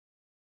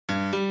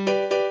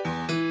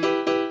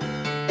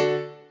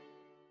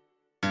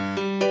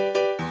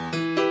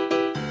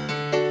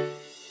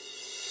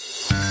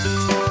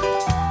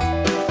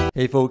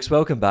Hey folks,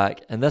 welcome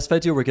back. In this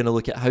video we're going to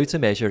look at how to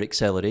measure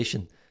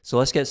acceleration. So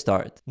let's get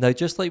started. Now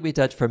just like we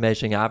did for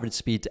measuring average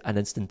speed and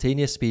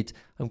instantaneous speed,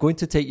 I'm going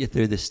to take you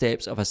through the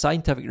steps of a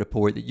scientific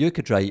report that you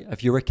could write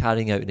if you were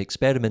carrying out an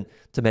experiment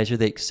to measure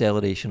the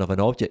acceleration of an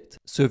object.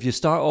 So if you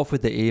start off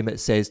with the aim, it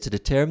says to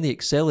determine the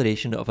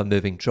acceleration of a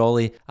moving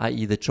trolley,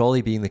 i.e. the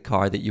trolley being the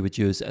car that you would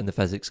use in the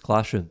physics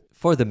classroom.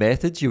 For the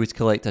methods, you would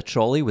collect a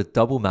trolley with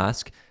double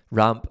mask,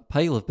 ramp,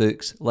 pile of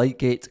books, light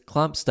gate,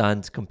 clamp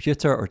stand,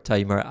 computer or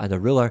timer and a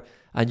ruler,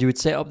 and you would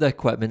set up the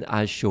equipment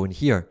as shown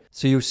here.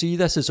 So you'll see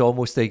this is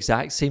almost the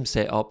exact same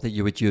setup that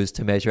you would use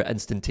to measure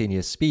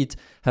instantaneous speed.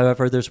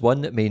 However, there's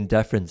one main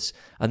difference,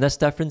 and this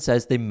difference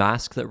is the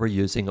mask that we're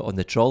using on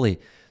the trolley.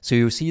 So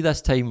you'll see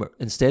this time,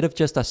 instead of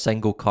just a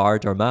single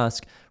card or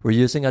mask, we're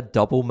using a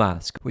double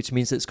mask, which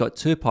means it's got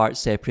two parts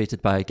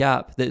separated by a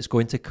gap that is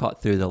going to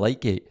cut through the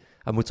light gate.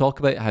 And we'll talk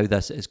about how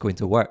this is going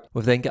to work.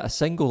 We've then got a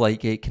single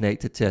light gate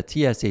connected to a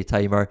TSA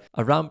timer,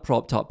 a ramp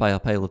propped up by a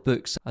pile of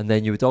books, and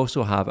then you would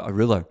also have a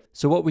ruler.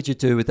 So what would you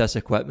do with this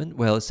equipment?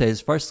 Well, it says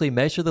firstly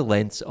measure the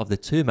lengths of the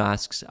two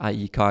masks,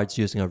 i.e. cards,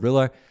 using a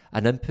ruler,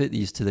 and input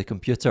these to the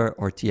computer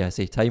or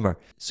TSA timer.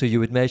 So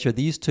you would measure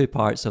these two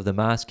parts of the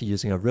mask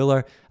using a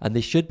ruler, and they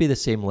should be the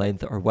same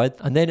length or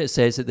width. And then it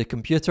says that the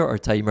computer or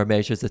timer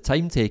measures the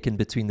time taken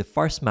between the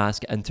first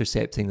mask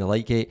intercepting the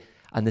light gate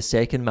and the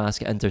second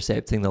mask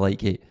intercepting the light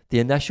gate. The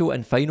initial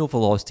and final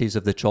velocities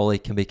of the trolley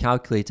can be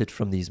calculated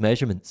from these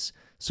measurements.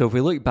 So if we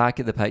look back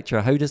at the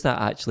picture, how does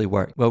that actually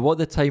work? Well, what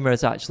the timer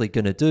is actually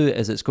going to do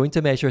is it's going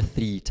to measure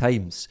 3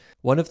 times.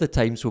 One of the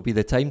times will be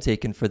the time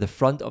taken for the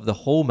front of the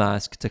whole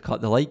mask to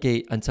cut the light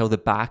gate until the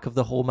back of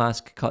the whole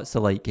mask cuts the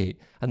light gate.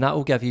 And that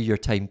will give you your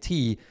time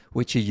t,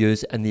 which you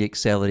use in the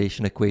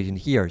acceleration equation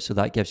here. So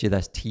that gives you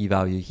this t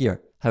value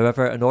here.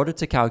 However, in order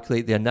to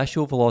calculate the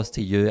initial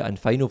velocity u and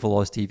final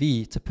velocity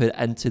v to put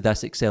into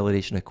this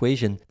acceleration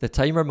equation, the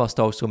timer must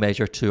also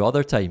measure 2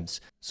 other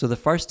times. So the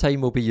first time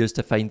will be used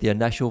to find the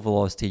initial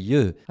velocity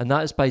u, and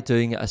that is by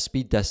doing a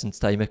speed distance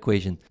time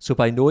equation. So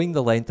by knowing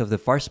the length of the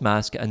first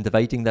mask and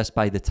dividing this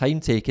by the time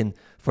taken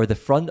for the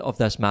front of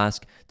this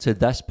mask to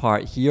this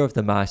part here of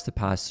the mask to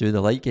pass through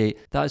the light gate,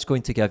 that is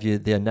going to give you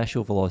the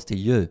initial velocity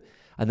u.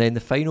 And then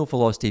the final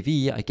velocity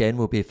v again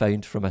will be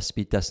found from a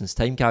speed distance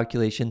time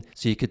calculation.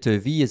 So you could do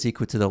v is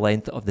equal to the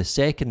length of the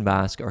second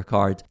mask or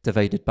card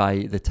divided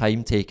by the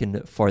time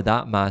taken for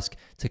that mask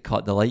to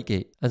cut the light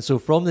gate. And so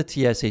from the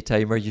TSA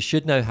timer, you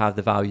should now have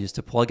the values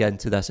to plug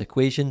into this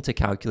equation to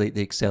calculate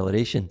the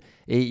acceleration.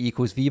 A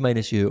equals v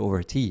minus u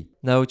over t.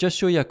 Now I'll just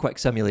show you a quick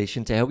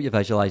simulation to help you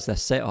visualize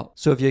this setup.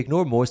 So if you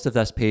ignore most of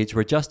this page,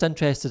 we're just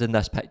interested in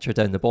this picture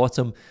down the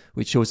bottom,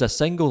 which shows a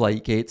single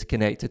light gate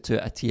connected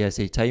to a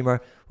TSA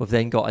timer. We've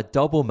then got a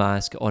double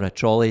mask on a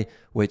trolley,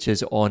 which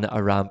is on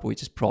a ramp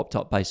which is propped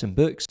up by some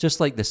books,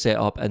 just like the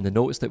setup in the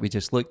notes that we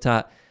just looked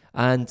at.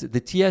 And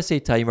the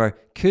TSA timer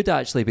could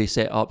actually be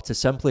set up to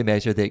simply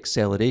measure the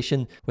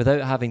acceleration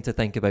without having to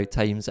think about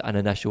times and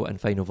initial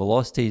and final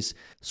velocities.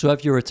 So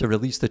if you were to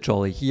release the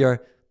trolley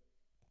here,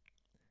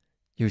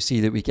 you'll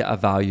see that we get a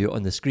value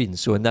on the screen.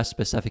 So in this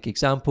specific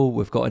example,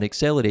 we've got an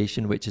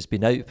acceleration which has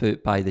been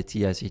output by the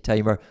TSA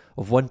timer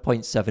of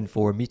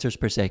 1.74 meters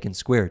per second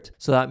squared.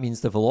 So that means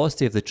the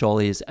velocity of the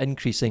trolley is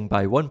increasing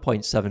by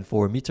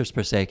 1.74 meters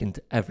per second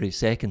every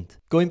second.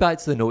 Going back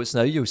to the notes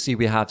now, you'll see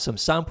we have some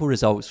sample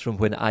results from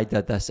when I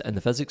did this in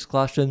the physics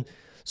classroom.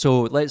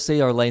 So let's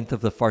say our length of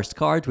the first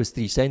card was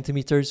 3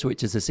 centimeters,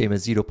 which is the same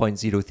as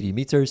 0.03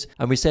 meters.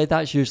 And we said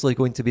that's usually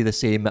going to be the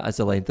same as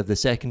the length of the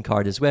second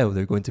card as well.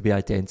 They're going to be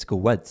identical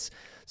widths.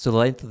 So the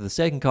length of the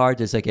second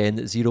card is again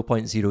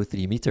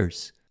 0.03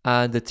 meters.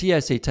 And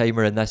the TSA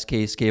timer in this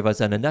case gave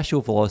us an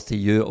initial velocity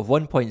u of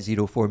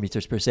 1.04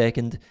 meters per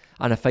second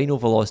and a final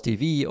velocity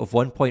v of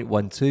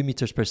 1.12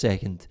 meters per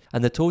second.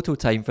 And the total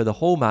time for the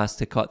whole mask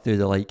to cut through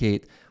the light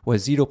gate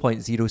was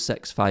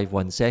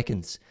 0.0651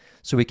 seconds.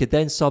 So we could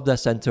then sub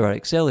this into our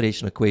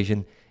acceleration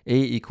equation, a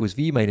equals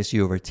v minus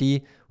u over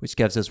t, which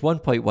gives us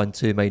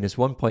 1.12 minus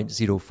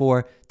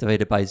 1.04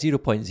 divided by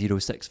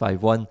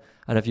 0.0651.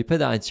 And if you put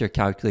that into your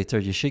calculator,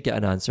 you should get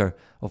an answer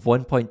of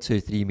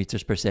 1.23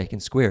 meters per second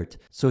squared.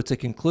 So to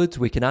conclude,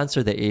 we can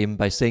answer the aim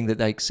by saying that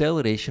the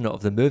acceleration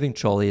of the moving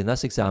trolley in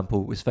this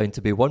example was found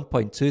to be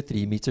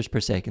 1.23 meters per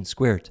second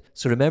squared.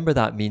 So remember,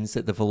 that means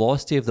that the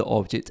velocity of the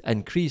object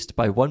increased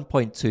by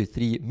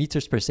 1.23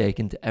 meters per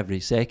second every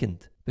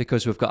second,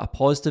 because we've got a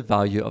positive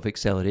value of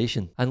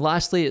acceleration. And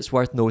lastly, it's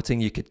worth noting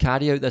you could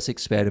carry out this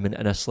experiment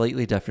in a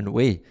slightly different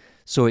way.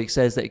 So it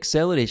says that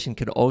acceleration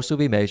can also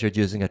be measured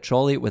using a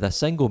trolley with a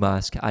single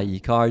mask, i.e.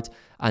 card,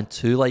 and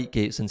 2 light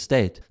gates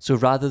instead. So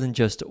rather than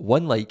just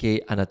 1 light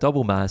gate and a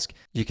double mask,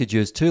 you could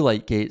use 2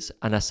 light gates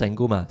and a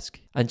single mask.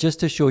 And just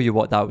to show you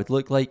what that would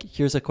look like,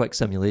 here's a quick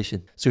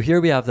simulation. So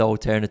here we have the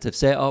alternative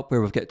setup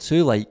where we've got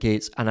 2 light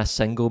gates and a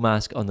single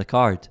mask on the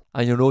card.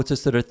 And you'll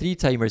notice there are 3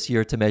 timers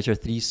here to measure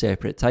 3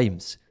 separate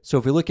times. So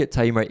if we look at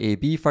timer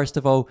AB first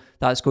of all,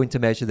 that's going to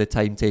measure the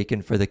time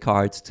taken for the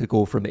card to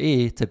go from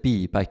A to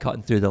B by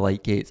cutting through the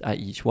light gate at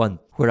each one.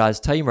 Whereas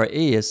timer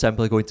A is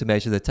simply going to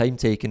measure the time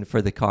taken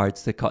for the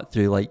cards to cut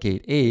through light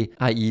gate A,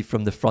 i.e.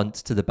 from the front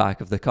to the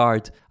back of the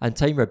card, and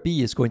timer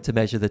B is going to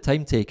measure the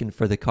time taken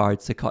for the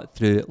cards to cut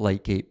through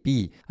light gate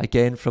B,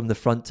 again from the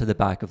front to the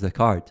back of the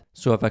card.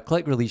 So if I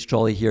click release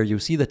trolley here, you'll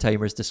see the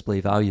timers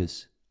display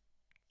values.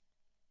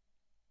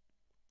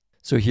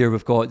 So here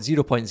we've got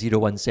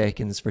 0.01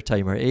 seconds for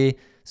timer A,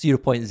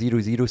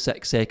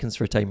 0.006 seconds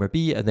for timer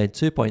B, and then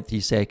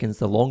 2.3 seconds,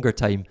 the longer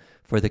time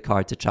for the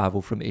card to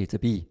travel from A to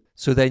B.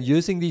 So then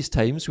using these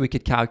times, we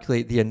could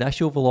calculate the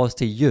initial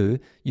velocity U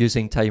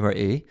using timer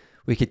A,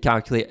 we could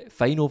calculate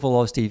final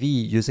velocity V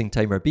using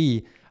timer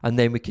B, and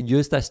then we can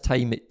use this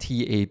time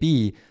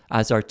TAB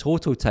as our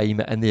total time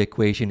in the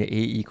equation A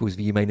equals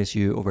V minus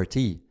U over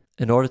T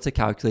in order to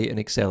calculate an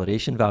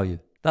acceleration value.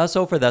 That's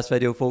all for this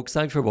video, folks.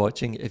 Thanks for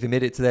watching. If you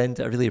made it to the end,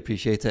 I really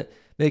appreciate it.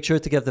 Make sure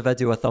to give the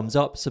video a thumbs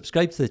up,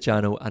 subscribe to the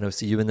channel, and I'll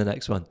see you in the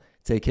next one.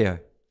 Take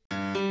care.